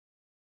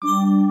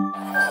Hello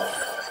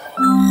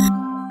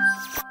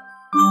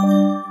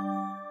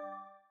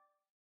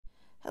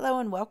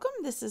and welcome.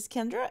 This is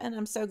Kendra and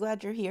I'm so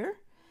glad you're here.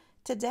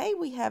 Today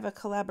we have a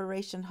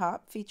collaboration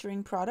hop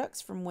featuring products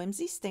from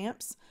Whimsy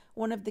Stamps,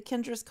 one of the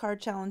Kendra's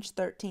Card Challenge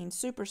 13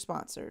 super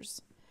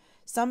sponsors.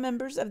 Some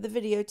members of the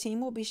video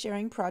team will be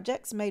sharing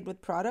projects made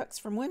with products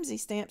from Whimsy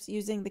Stamps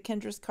using the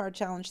Kendra's Card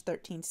Challenge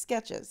 13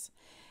 sketches.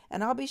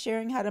 And I'll be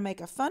sharing how to make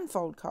a fun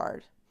fold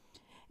card.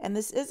 And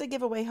this is a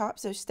giveaway hop,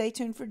 so stay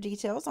tuned for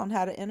details on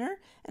how to enter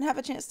and have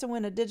a chance to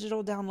win a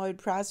digital download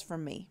prize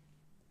from me.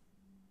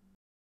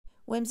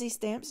 Whimsy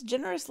Stamps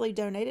generously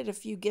donated a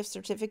few gift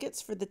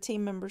certificates for the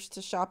team members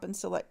to shop and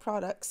select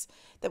products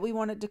that we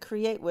wanted to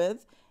create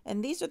with,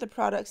 and these are the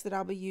products that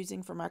I'll be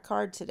using for my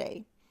card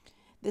today.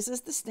 This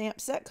is the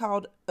stamp set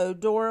called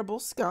Odor-able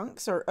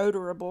Skunks, or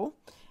Odor-able,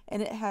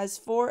 and it has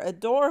 4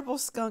 adorable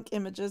skunk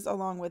images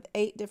along with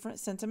 8 different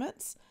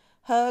sentiments.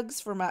 Hugs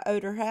for my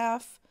odor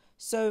half,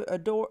 so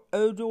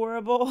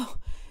odorable,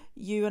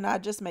 you and I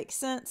just make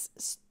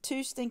sense,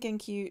 too stinking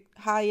cute,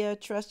 hiya,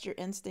 trust your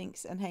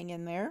instincts, and hang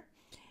in there.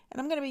 And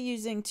I'm going to be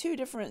using 2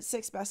 different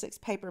 6x6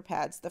 paper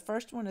pads. The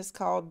first one is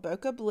called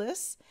Bokeh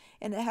Bliss,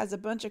 and it has a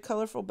bunch of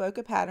colorful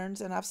bokeh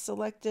patterns, and I've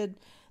selected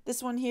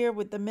this one here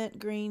with the mint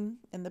green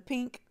and the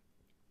pink.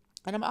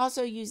 And I'm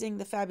also using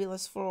the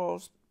Fabulous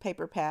Florals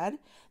paper pad.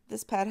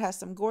 This pad has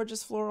some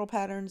gorgeous floral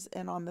patterns,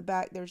 and on the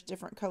back there's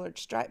different colored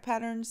stripe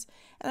patterns,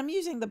 and I'm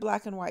using the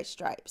black and white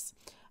stripes.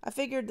 I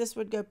figured this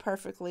would go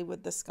perfectly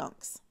with the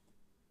skunks.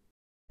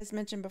 As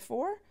mentioned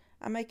before,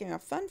 I'm making a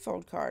fun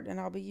fold card,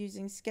 and I'll be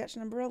using sketch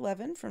number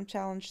 11 from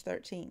Challenge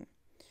 13,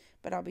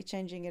 but I'll be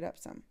changing it up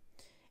some.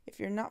 If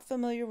you're not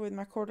familiar with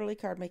my quarterly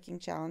card making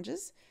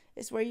challenges,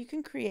 it's where you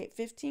can create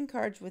 15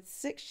 cards with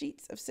 6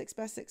 sheets of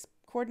 6x6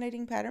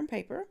 coordinating pattern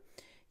paper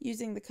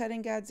using the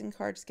cutting guides and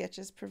card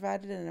sketches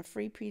provided in a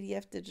free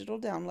PDF digital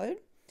download.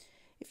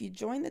 If you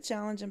join the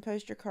challenge and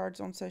post your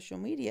cards on social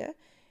media,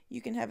 you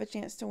can have a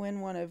chance to win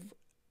one of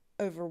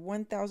over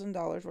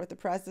 $1,000 worth of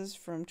prizes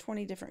from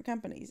 20 different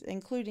companies,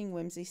 including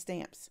Whimsy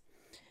Stamps.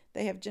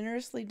 They have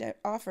generously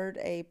offered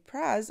a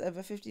prize of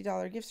a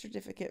 $50 gift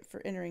certificate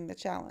for entering the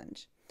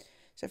challenge.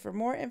 So for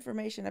more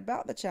information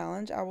about the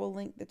challenge, I will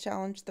link the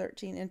Challenge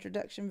 13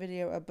 introduction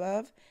video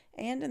above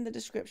and in the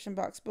description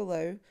box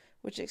below,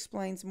 which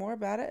explains more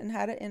about it and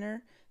how to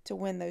enter to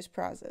win those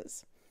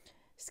prizes.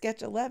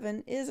 Sketch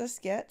 11 is a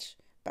sketch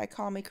by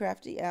Call Me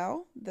Crafty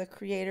Owl, the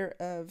creator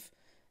of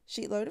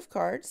Sheetload of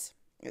Cards.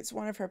 It's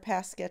one of her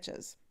past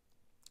sketches.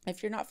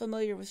 If you're not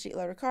familiar with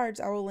Sheetload of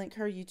Cards, I will link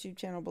her YouTube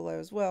channel below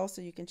as well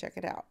so you can check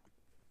it out.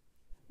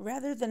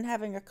 Rather than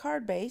having a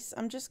card base,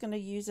 I'm just going to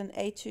use an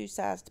A2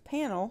 sized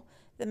panel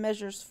that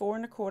measures 4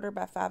 1/4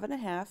 by 5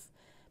 1/2,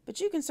 but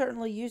you can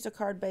certainly use a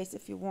card base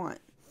if you want.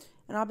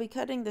 And I'll be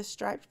cutting this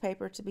striped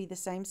paper to be the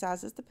same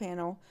size as the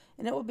panel,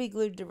 and it will be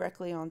glued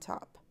directly on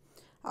top.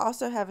 I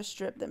also have a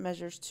strip that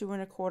measures 2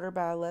 1/4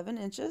 by 11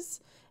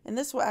 inches, and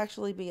this will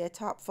actually be a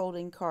top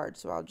folding card,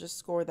 so I'll just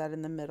score that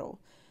in the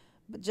middle.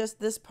 But just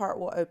this part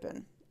will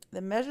open.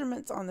 The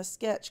measurements on the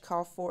sketch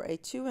call for a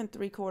 2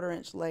 3/4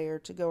 inch layer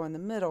to go in the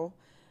middle,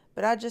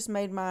 but I just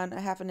made mine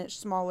a 1/2 inch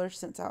smaller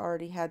since I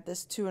already had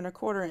this 2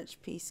 1/4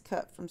 inch piece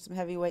cut from some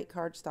heavyweight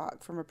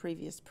cardstock from a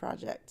previous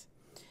project.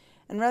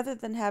 And rather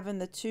than having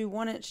the 2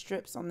 1-inch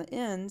strips on the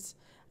ends,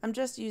 I'm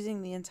just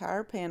using the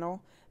entire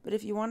panel, but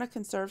if you want to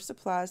conserve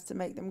supplies to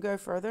make them go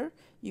further,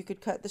 you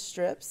could cut the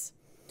strips.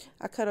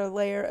 I cut a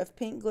layer of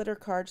pink glitter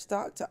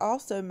cardstock to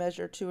also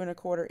measure 2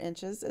 1/4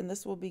 inches, and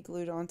this will be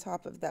glued on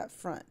top of that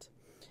front.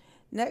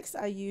 Next,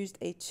 I used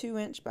a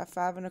 2-inch by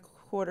 5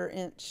 1/4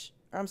 inch,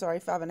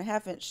 5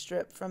 1/2 inch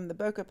strip from the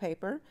bokeh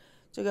paper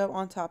to go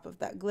on top of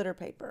that glitter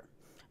paper.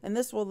 And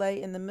this will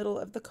lay in the middle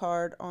of the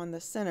card on the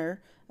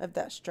center of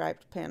that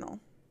striped panel.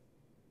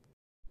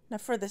 Now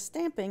for the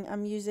stamping,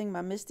 I'm using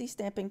my Misty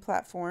stamping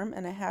platform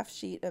and a 1/2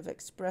 sheet of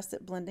Express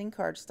It blending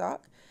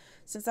cardstock,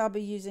 since I'll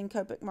be using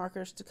Copic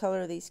markers to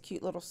color these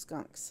cute little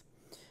skunks.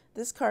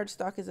 This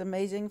cardstock is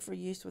amazing for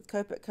use with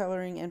Copic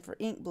coloring and for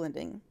ink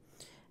blending.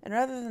 And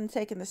rather than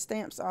taking the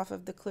stamps off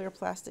of the clear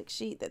plastic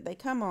sheet that they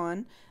come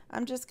on,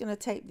 I'm just going to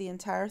tape the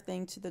entire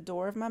thing to the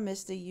door of my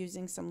Misty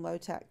using some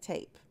low-tack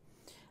tape.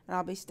 And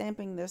I'll be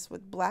stamping this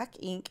with black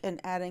ink and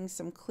adding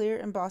some clear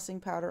embossing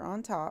powder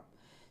on top.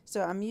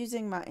 So I'm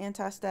using my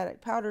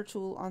anti-static powder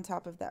tool on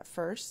top of that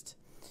first.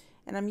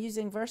 And I'm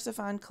using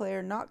VersaFine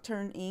Clair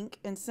Nocturne ink,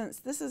 and since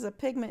this is a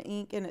pigment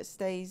ink and it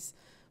stays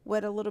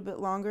wet a little bit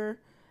longer,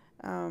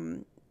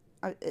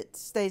 it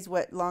stays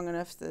wet long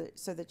enough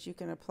so that you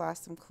can apply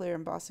some clear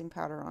embossing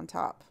powder on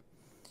top.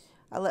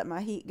 I let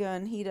my heat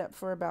gun heat up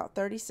for about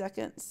 30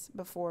 seconds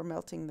before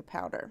melting the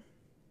powder.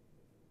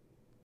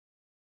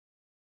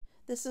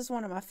 This is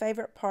one of my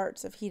favorite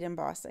parts of heat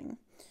embossing,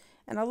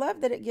 and I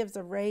love that it gives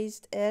a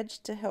raised edge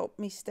to help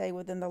me stay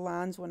within the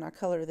lines when I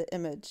color the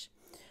image.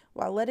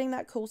 While letting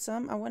that cool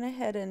some, I went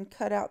ahead and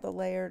cut out the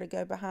layer to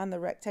go behind the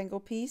rectangle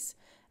piece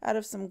out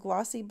of some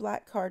glossy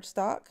black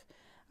cardstock.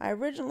 I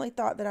originally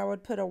thought that I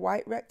would put a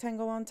white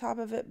rectangle on top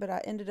of it, but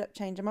I ended up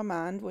changing my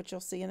mind, which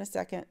you'll see in a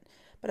second.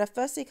 but I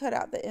fussy cut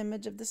out the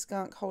image of the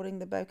skunk holding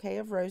the bouquet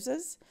of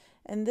roses,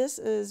 and this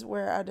is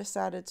where I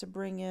decided to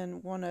bring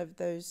in one of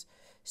those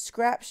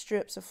scrap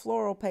strips of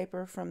floral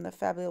paper from the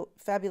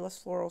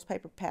Fabulous Florals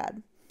paper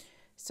pad.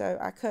 So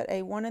I cut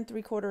a 1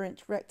 3/4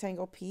 inch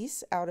rectangle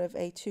piece out of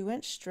a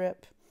 2-inch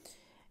strip,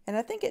 and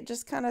I think it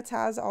just kind of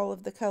ties all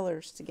of the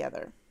colors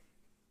together.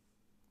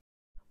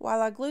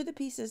 While I glue the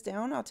pieces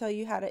down, I'll tell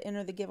you how to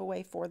enter the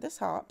giveaway for this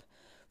hop.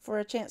 For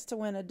a chance to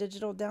win a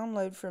digital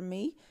download from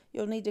me,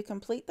 you'll need to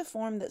complete the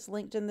form that's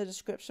linked in the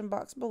description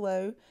box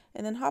below,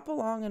 and then hop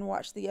along and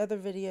watch the other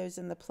videos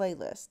in the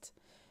playlist.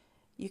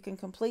 You can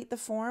complete the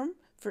form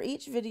for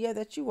each video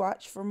that you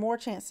watch for more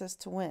chances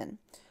to win,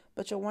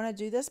 but you'll want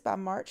to do this by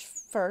March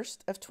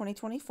 1st of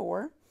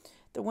 2024.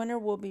 The winner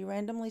will be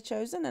randomly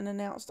chosen and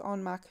announced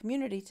on my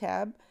community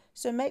tab,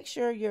 so make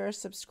sure you're a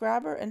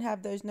subscriber and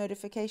have those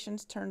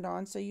notifications turned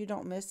on so you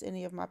don't miss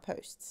any of my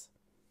posts.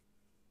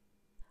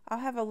 I'll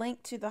have a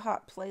link to the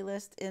hop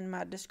playlist in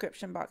my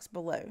description box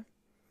below.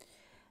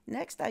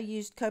 Next, I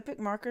used Copic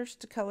markers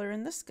to color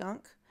in the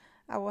skunk.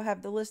 I will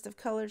have the list of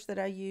colors that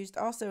I used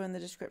also in the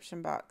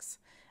description box.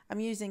 I'm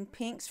using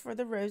pinks for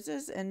the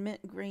roses and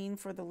mint green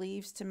for the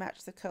leaves to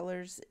match the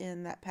colors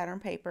in that pattern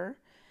paper.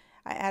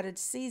 I added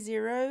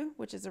C0,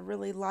 which is a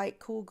really light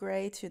cool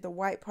gray, to the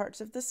white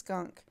parts of the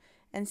skunk,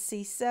 and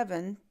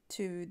C7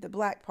 to the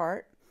black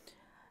part.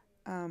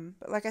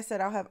 But like I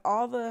said, I'll have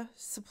all the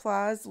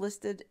supplies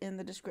listed in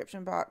the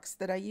description box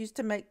that I used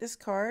to make this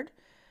card,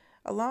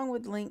 along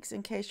with links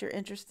in case you're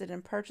interested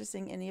in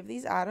purchasing any of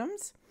these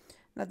items.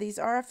 Now, these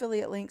are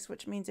affiliate links,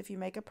 which means if you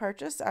make a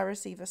purchase, I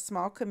receive a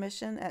small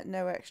commission at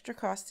no extra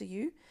cost to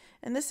you,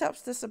 and this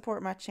helps to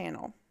support my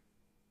channel.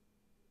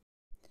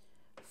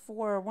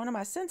 For one of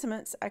my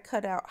sentiments, I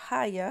cut out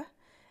Haya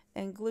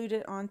and glued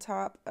it on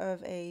top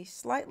of a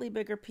slightly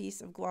bigger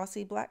piece of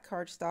glossy black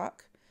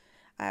cardstock.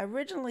 I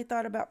originally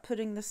thought about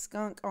putting the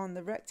skunk on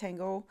the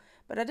rectangle,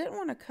 but I didn't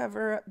want to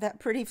cover up that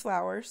pretty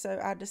flower, so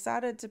I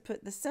decided to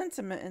put the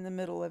sentiment in the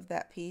middle of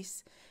that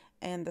piece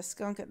and the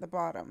skunk at the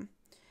bottom.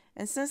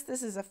 And since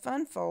this is a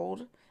fun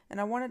fold, and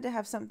I wanted to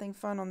have something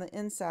fun on the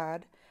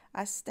inside,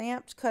 I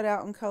stamped, cut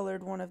out, and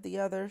colored one of the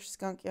other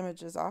skunk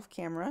images off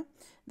camera.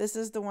 This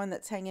is the one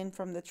that's hanging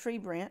from the tree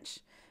branch,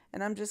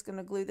 and I'm just going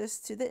to glue this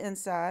to the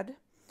inside.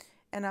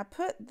 And I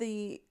put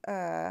the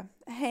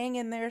hang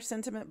in there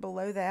sentiment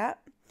below that.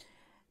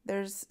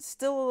 There's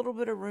still a little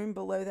bit of room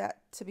below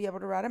that to be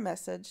able to write a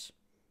message.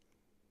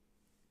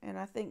 And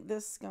I think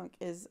this skunk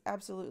is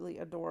absolutely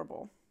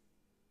adorable.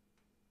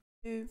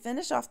 To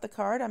finish off the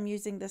card, I'm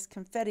using this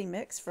confetti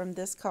mix from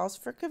This Calls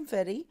for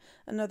Confetti,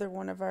 another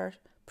one of our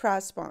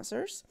prize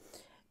sponsors.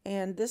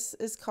 And this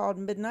is called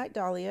Midnight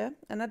Dahlia,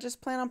 and I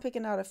just plan on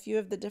picking out a few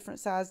of the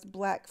different sized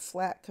black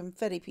flat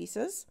confetti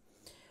pieces.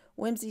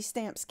 Whimsy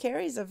Stamps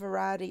carries a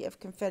variety of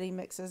confetti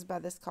mixes by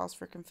This Calls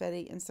for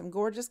Confetti in some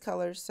gorgeous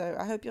colors, so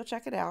I hope you'll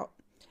check it out.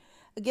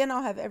 Again,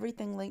 I'll have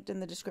everything linked in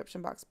the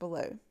description box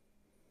below.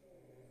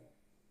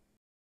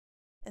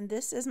 And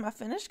this is my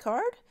finished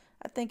card.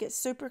 I think it's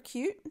super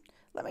cute.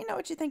 Let me know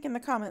what you think in the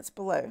comments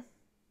below.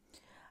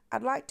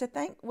 I'd like to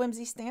thank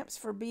Whimsy Stamps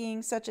for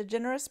being such a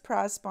generous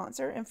prize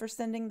sponsor and for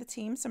sending the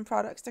team some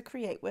products to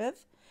create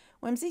with.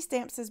 Whimsy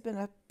Stamps has been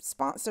a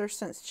sponsor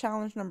since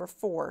challenge number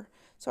 4,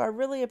 so I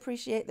really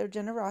appreciate their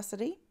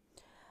generosity.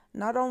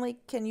 Not only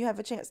can you have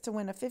a chance to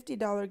win a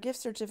 $50 gift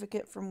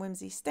certificate from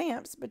Whimsy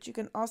Stamps, but you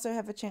can also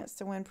have a chance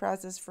to win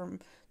prizes from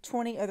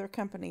 20 other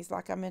companies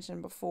like I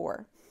mentioned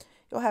before.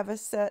 You'll have a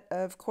set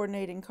of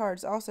coordinating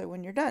cards also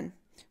when you're done,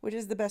 which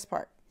is the best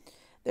part.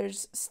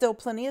 There's still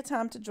plenty of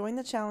time to join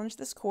the challenge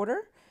this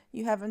quarter.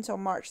 You have until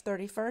March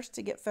 31st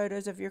to get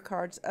photos of your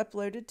cards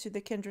uploaded to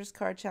the Kendra's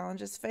Card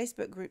Challenges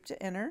Facebook group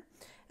to enter,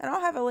 and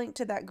I'll have a link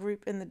to that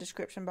group in the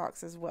description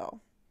box as well.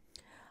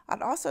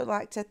 I'd also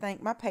like to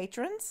thank my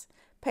patrons.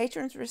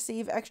 Patrons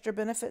receive extra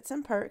benefits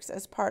and perks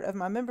as part of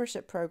my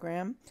membership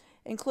program,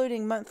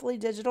 including monthly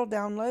digital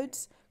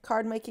downloads,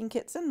 card making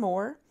kits, and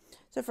more.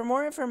 So for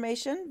more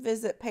information,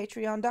 visit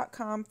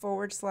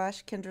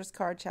patreon.com/Kendra's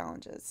Card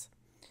Challenges.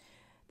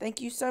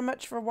 Thank you so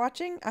much for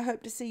watching. I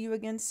hope to see you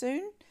again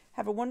soon.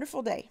 Have a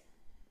wonderful day.